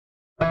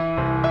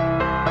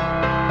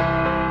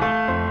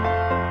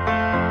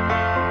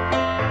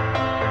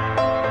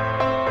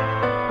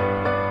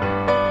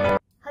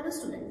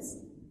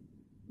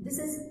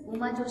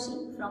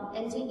Joshi from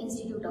LJ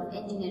Institute of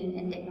Engineering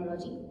and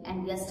Technology,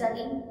 and we are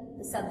studying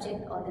the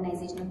subject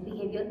Organizational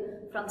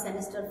Behavior from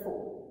semester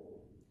 4.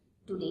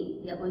 Today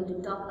we are going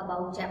to talk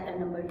about chapter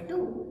number 2,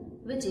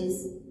 which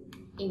is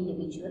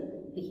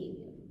Individual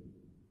Behavior.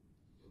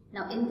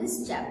 Now in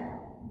this chapter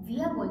we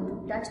are going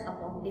to touch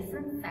upon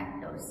different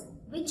factors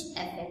which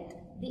affect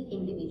the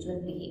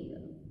individual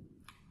behavior,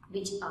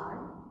 which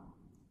are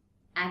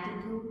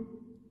attitude,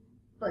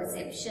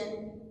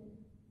 perception,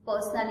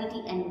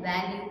 personality and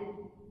value,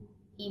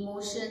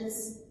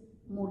 emotions,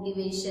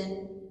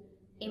 motivation,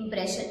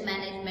 impression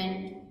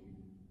management,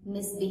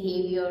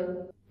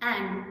 misbehavior,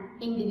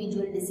 and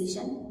individual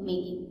decision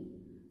making.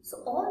 So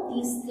all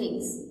these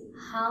things,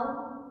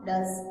 how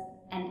does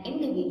an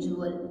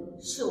individual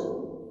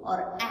show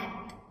or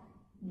act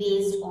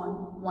based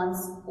on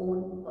one's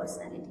own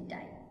personality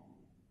type?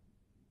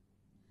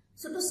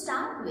 So to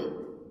start with,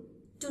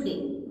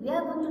 today we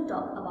are going to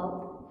talk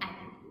about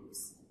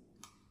attitudes.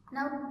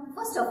 Now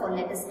first of all,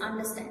 let us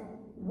understand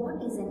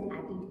what is an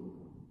attitude.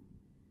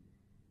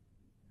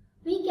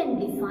 We can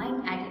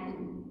define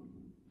attitude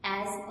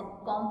as a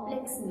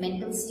complex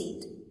mental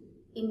state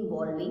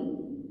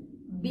involving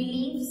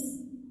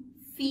beliefs,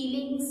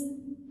 feelings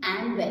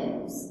and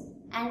values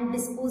and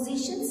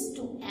dispositions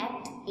to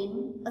act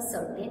in a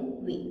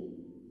certain way.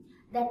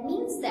 That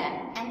means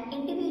that an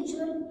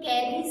individual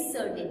carries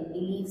certain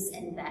beliefs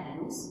and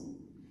values,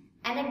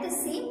 and at the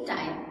same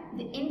time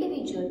the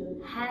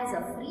individual has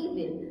a free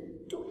will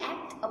to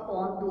act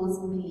upon those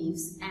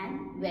beliefs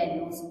and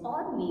values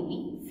or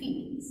maybe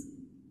feelings.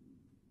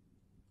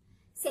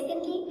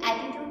 Secondly,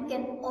 attitude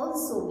can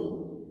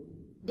also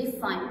be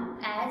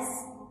defined as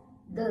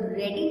the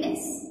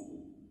readiness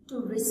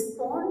to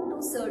respond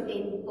to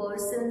certain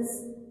persons,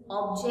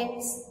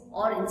 objects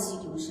or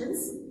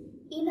institutions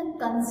in a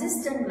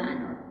consistent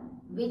manner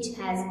which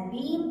has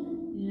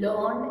been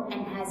learned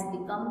and has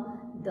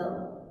become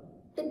the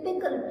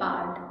typical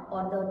part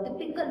or the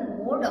typical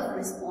mode of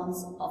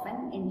response of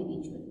an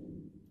individual.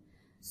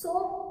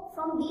 So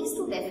from these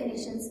two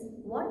definitions,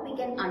 what we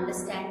can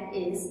understand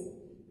is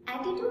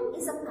attitude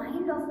is a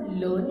kind of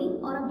learning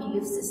or a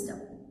belief system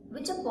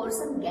which a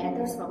person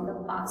gathers from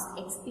the past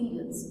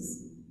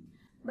experiences.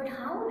 But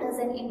how does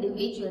an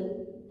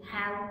individual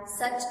have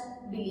such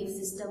belief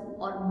system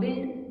or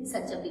build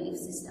such a belief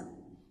system?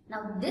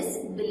 Now this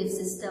belief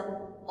system,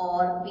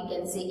 or we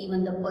can say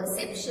even the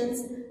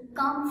perceptions,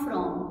 come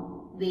from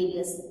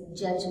various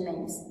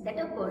judgments that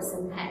a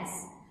person has.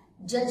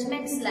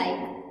 Judgments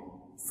like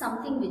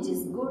something which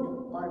is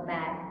good or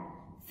bad,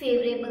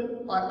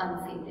 favorable or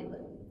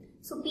unfavorable.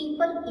 So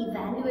people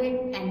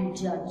evaluate and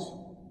judge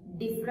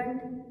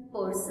different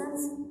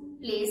persons,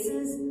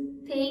 places,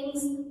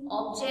 things,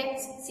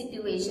 objects,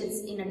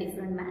 situations in a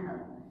different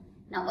manner.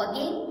 Now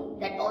again,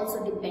 that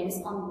also depends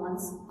on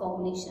one's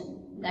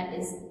cognition, that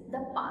is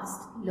the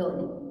past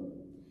learning.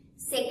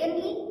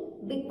 Secondly,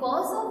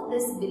 because of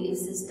this belief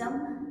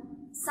system,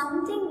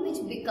 something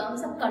which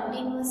becomes a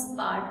continuous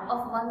part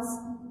of one's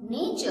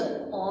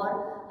nature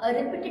or a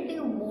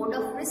repetitive mode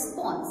of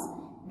response,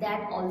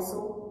 that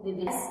also we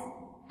will as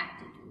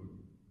attitude.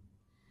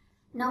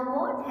 Now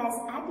what has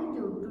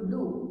attitude to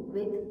do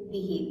with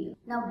behavior?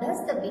 Now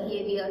does the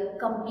behavior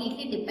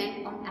completely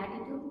depend on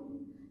attitude?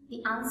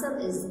 The answer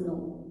is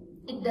no.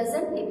 It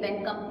doesn't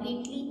depend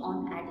completely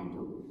on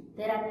attitude.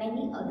 There are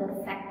many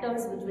other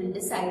factors which will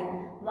decide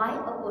why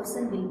a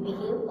person will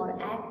behave or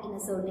act in a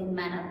certain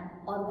manner,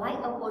 or why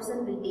a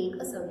person will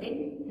take a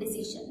certain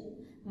decision.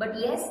 But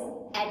yes,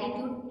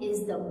 attitude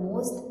is the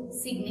most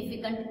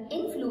significant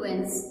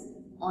influence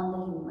on the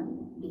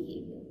human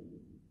behavior.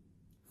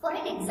 For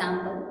an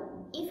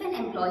example, if an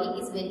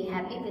employee is very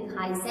happy with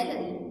high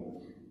salary,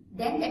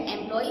 then that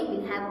employee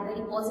will have a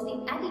very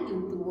positive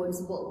attitude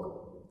towards work.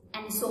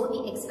 And so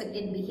the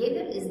expected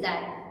behavior is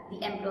that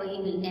the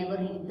employee will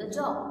never leave the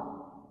job.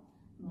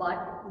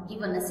 But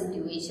given a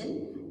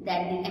situation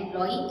that the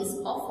employee is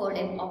offered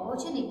an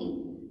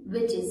opportunity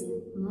which is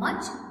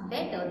much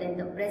better than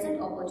the present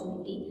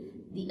opportunity,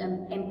 the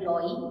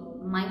employee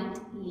might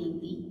leave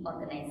the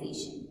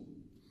organization.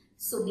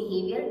 So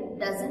behavior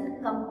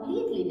doesn't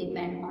completely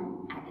depend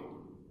on attitude.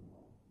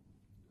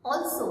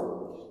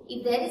 Also,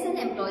 if there is an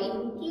employee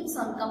who keeps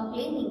on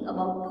complaining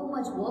about too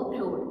much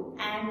workload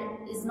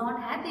and is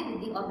not happy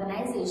with the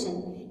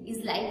organization,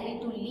 is likely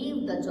to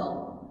leave the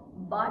job.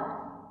 But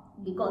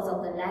because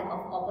of the lack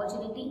of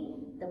opportunity,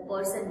 the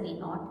person may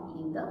not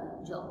leave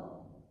the job.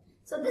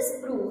 So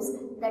this proves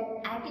that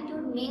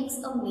attitude makes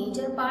a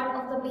major part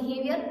of the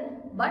behavior,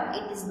 but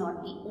it is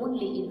not the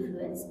only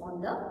influence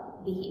on the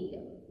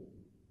behavior.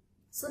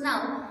 So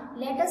now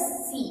let us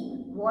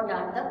see what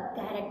are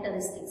the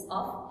characteristics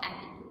of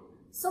attitude.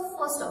 So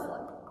first of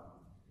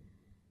all,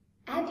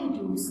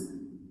 attitudes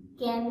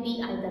can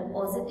be either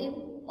positive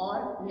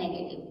or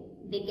negative.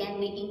 They can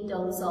be in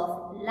terms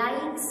of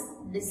likes,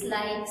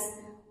 dislikes,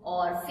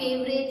 or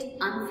favorite,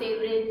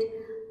 unfavorite,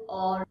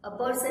 or a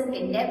person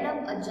can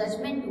develop a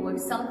judgment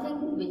towards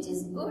something which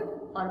is good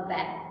or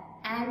bad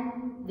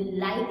and will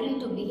likely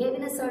to behave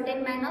in a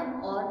certain manner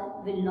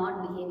or will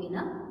not behave in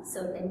a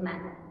certain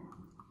manner.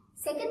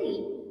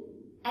 Secondly,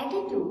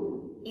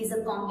 attitude is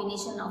a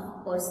combination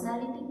of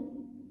personality,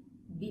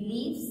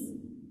 beliefs,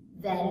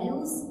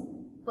 values,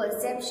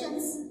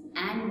 perceptions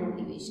and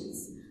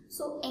motivations.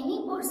 So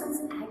any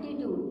person's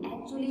attitude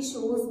actually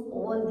shows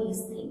all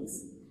these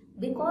things,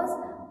 because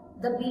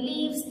the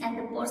beliefs and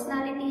the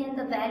personality and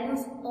the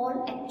values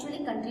all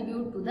actually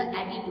contribute to the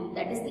attitude,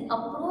 that is the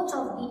approach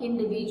of the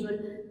individual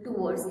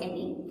towards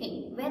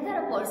anything.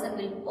 Whether a person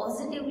will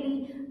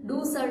positively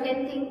do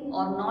certain thing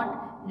or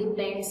not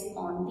depends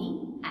on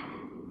the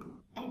attitude.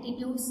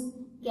 Attitudes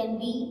can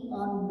be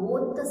on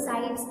both the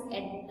sides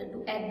at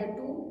the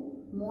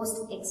two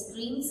most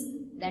extremes,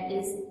 that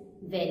is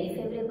very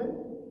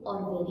favorable or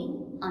very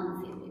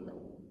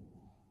unfavorable.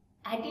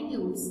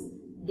 Attitudes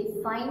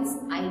defines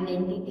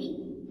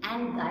identity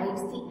and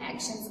guides the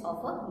actions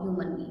of a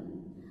human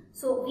being.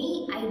 So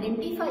we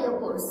identify a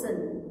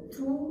person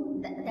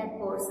through that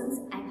person's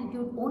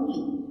attitude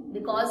only,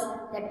 because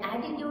that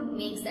attitude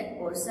makes that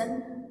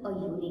person a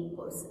unique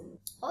person.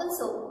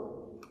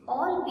 Also,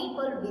 all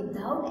people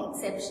without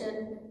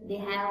exception, they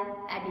have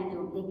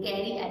attitude, they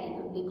carry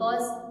attitude,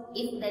 because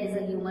if there is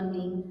a human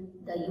being,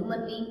 the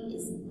human being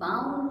is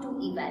bound to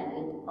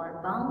evaluate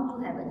or bound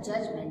to have a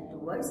judgment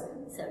towards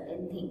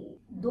certain thing.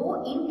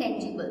 Though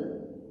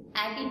intangible,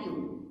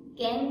 attitude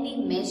can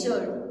be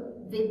measured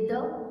with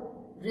the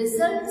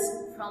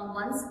results from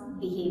one's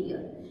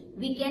behavior.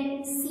 We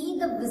can see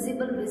the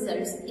visible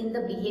results in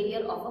the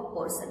behavior of a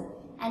person,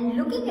 and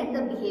looking at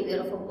the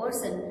behavior of a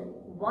person,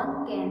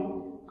 one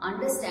can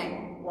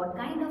understand what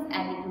kind of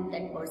attitude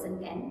that person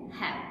can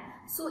have.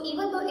 So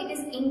even though it is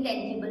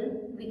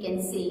intangible, we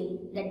can say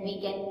that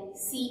we can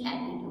see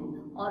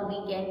attitude or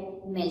we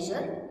can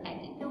measure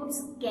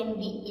attitudes. Can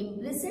be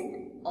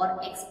implicit or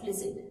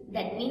explicit.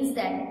 That means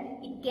that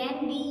it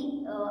can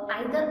be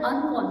either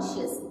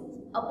unconscious.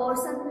 A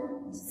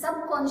person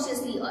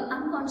subconsciously or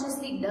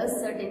unconsciously does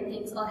certain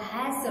things or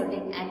has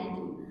certain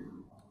attitude,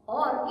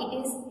 or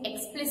it is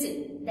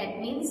explicit. That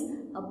means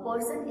a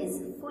person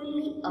is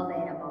fully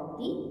aware about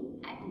the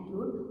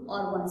attitude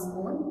or one's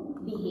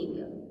own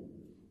behavior.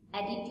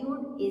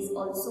 Attitude is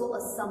also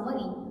a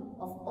summary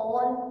of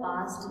all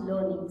past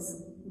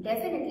learnings.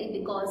 Definitely,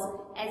 because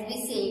as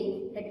we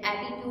say that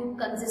attitude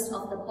consists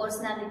of the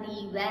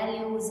personality,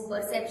 values,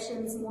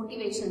 perceptions,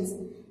 motivations,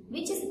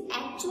 which is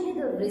actually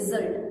the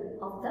result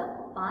of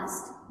the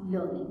past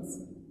learnings.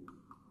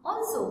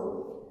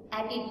 Also,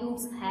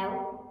 attitudes have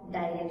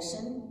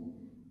direction,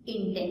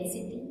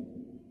 intensity,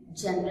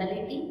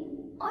 generality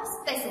or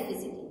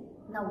specificity.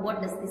 Now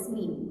what does this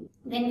mean?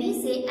 When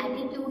we say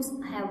attitudes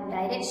have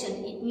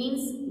direction, it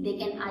means they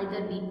can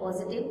either be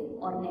positive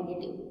or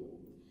negative.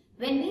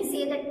 When we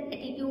say that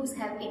attitudes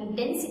have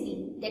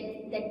intensity,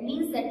 that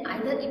means that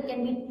either it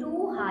can be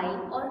too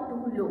high or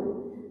too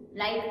low,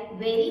 like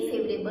very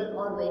favorable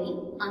or very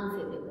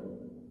unfavorable.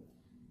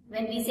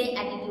 When we say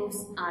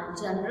attitudes are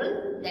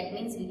general, that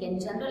means we can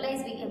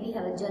generalize, we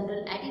have a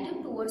general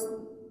attitude towards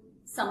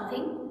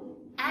something.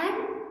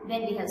 And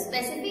when we have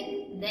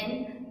specific,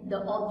 then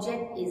the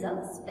object is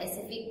a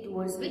specific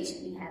towards which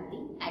we have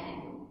the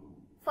attitude.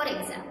 For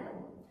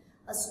example,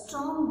 a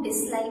strong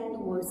dislike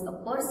towards a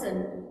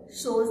person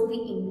shows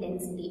the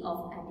intensity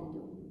of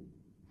attitude.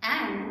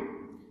 And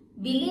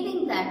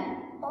believing that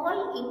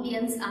all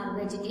Indians are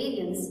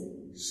vegetarians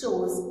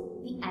shows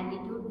the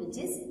attitude which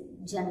is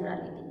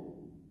generality.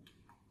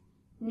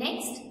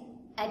 Next,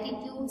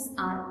 attitudes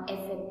are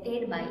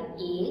affected by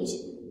age,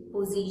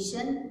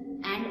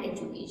 position and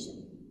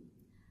education.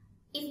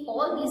 If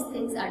all these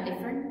things are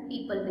different,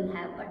 people will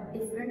have a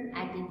different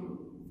attitude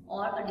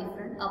or a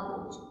different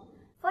approach.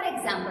 For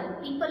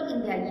example, people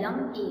in their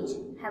young age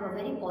have a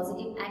very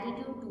positive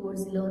attitude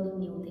towards learning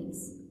new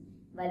things,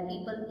 while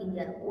people in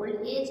their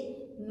old age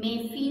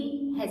may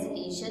feel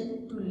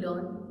hesitation to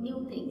learn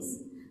new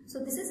things. So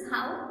this is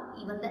how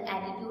even the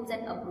attitudes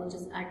and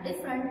approaches are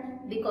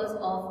different because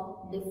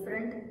of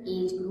different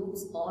age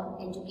groups or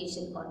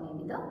education or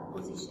maybe the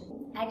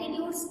position.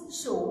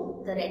 Attitudes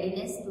show the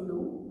readiness to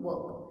do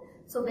work.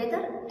 So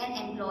whether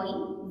an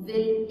employee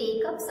will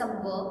take up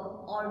some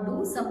work or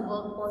do some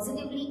work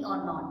positively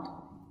or not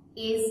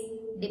is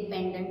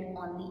dependent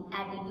on the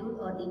attitude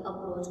or the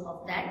approach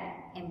of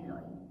that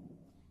employee.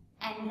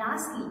 And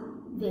lastly,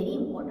 very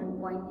important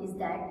point is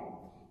that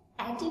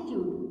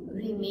attitude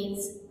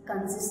remains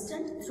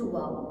consistent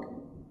throughout.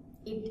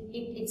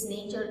 Its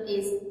nature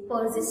is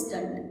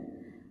persistent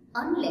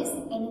unless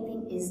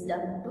anything is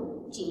done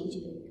to change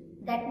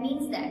it. That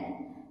means that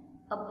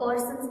a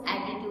person's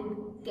attitude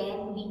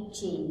can be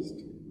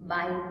changed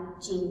by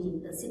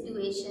changing the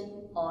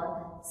situation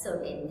or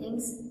certain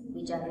things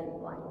which are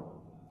required.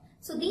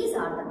 So these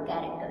are the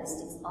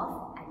characteristics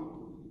of attitude.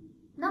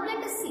 Now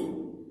let us see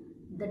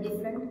the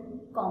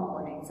different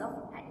components of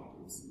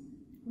attitudes.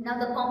 Now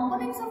the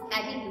components of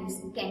attitudes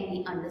can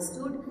be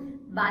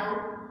understood by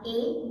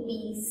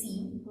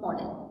ABC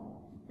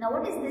model. Now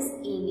what is this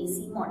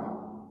ABC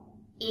model?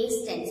 A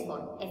stands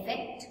for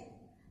affect,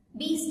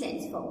 B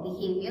stands for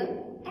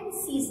behavior and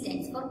C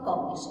stands for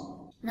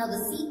cognition. Now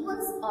the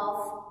sequence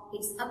of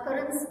its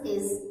occurrence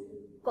is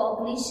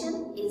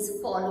cognition is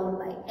followed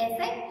by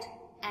affect,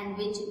 and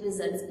which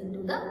results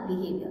into the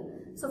behavior.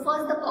 So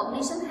first the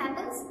cognition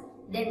happens,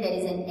 then there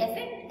is an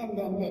affect, and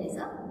then there is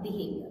a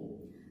behavior.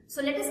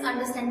 So let us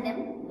understand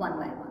them one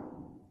by one.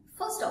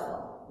 First of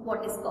all,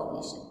 what is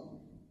cognition?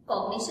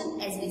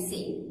 Cognition, as we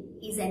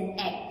say, is an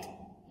act.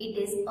 It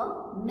is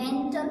a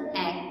mental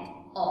act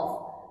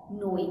of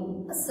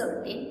knowing a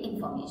certain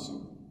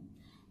information.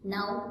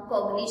 Now,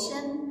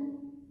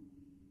 cognition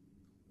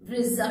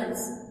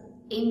results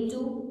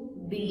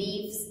into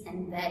beliefs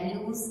and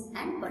values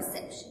and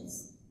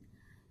perceptions.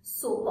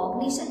 So,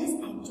 cognition is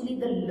actually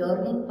the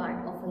learning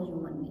part of a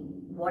human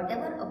being.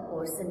 Whatever a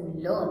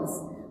person learns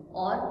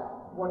or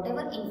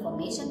whatever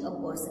information a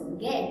person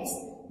gets,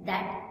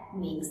 that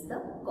makes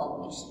the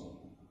cognition.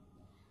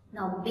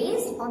 Now,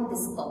 based on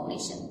this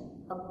cognition,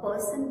 a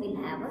person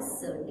will have a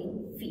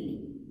certain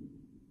feeling.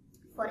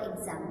 For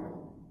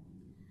example,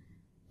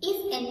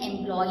 if an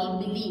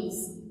employee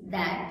believes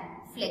that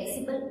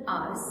flexible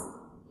hours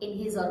in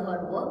his or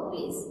her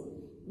workplace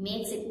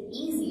makes it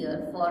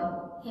easier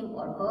for him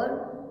or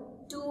her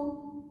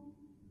to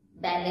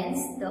balance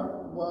the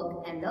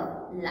work and the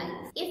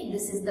life. If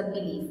this is the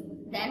belief,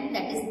 then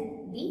that is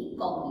the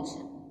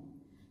cognition.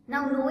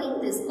 Now,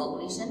 knowing this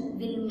cognition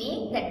will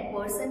make that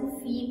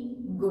person feel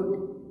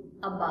good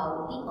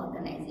about the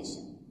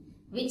organization,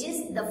 which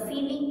is the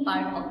feeling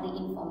part of the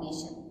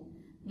information,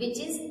 which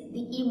is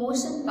the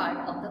emotion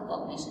part of the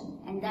cognition,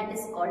 and that is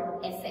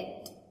called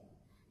affect.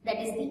 That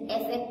is the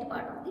affect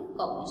part of the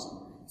cognition.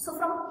 So,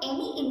 from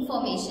any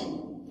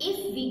information,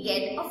 if we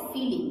get a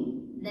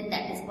feeling, then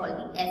that is called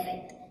the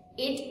affect.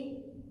 It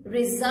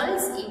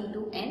results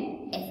into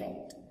an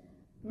affect.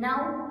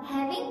 Now,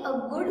 having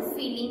a good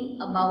feeling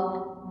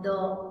about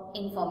the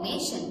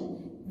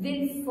information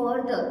will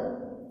further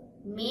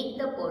make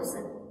the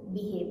person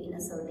behave in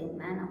a certain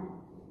manner.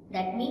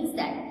 That means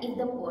that if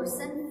the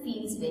person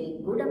feels very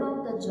good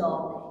about the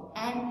job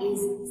and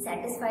is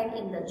satisfied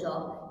in the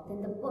job,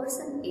 then the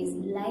person is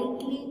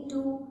likely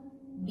to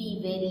be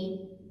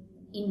very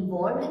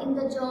involved in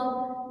the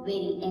job,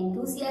 very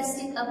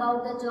enthusiastic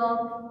about the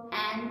job,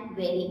 and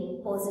very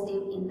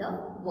positive in the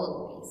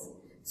workplace.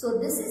 So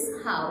this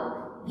is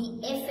how the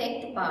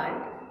affect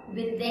part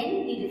will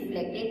then be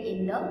reflected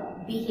in the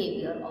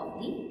behavior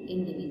of the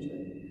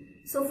individual.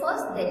 So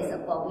first there is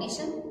a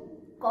cognition.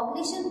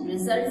 Cognition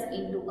results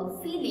into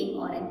a feeling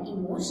or an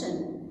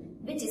emotion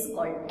which is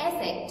called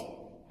affect,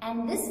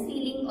 and this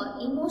feeling or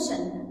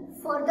emotion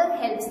further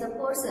helps the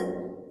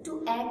person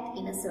to act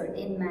in a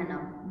certain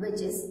manner,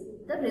 which is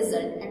the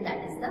result, and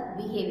that is the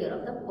behavior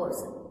of the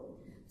person.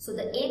 So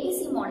the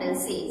ABC model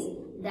says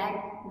that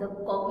the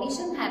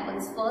cognition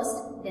happens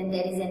first, then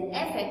there is an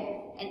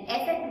affect, and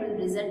affect will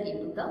result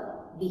into the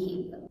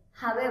behavior.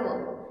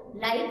 However,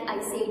 like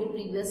I said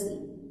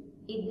previously,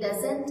 it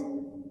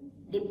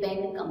doesn't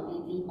depend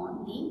completely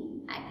on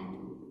the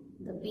attitude.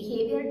 The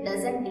behavior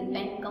doesn't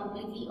depend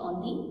completely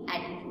on the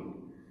attitude.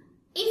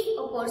 If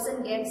a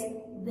person gets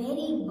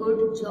very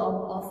good job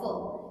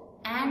offer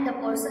and the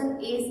person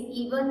is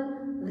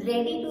even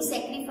ready to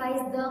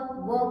sacrifice the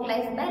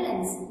work-life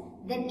balance,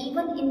 then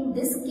even in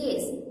this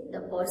case,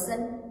 the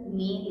person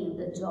may leave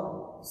the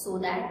job so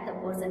that the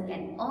person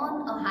can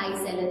earn a high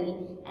salary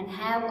and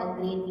have a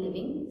great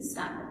living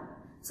standard.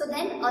 So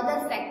then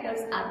other factors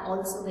are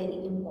also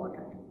very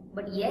important.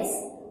 But yes,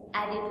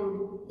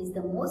 attitude is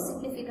the most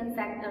significant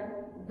factor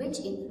which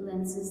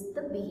influences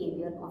the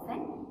behavior of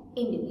an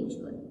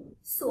individual.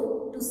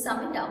 So to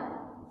sum it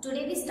up,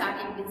 today we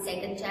started with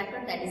second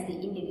chapter, that is the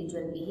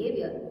individual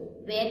behavior,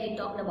 where we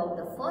talked about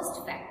the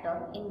first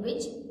factor in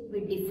which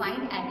we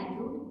defined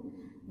attitude.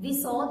 We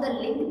saw the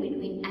link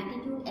between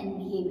attitude and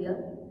behavior.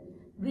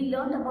 We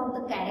learned about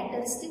the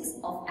characteristics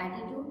of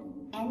attitude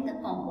and the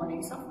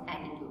components of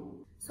attitude.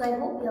 So I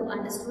hope you have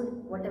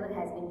understood whatever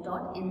has been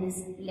taught in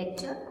this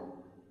lecture.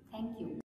 Thank you.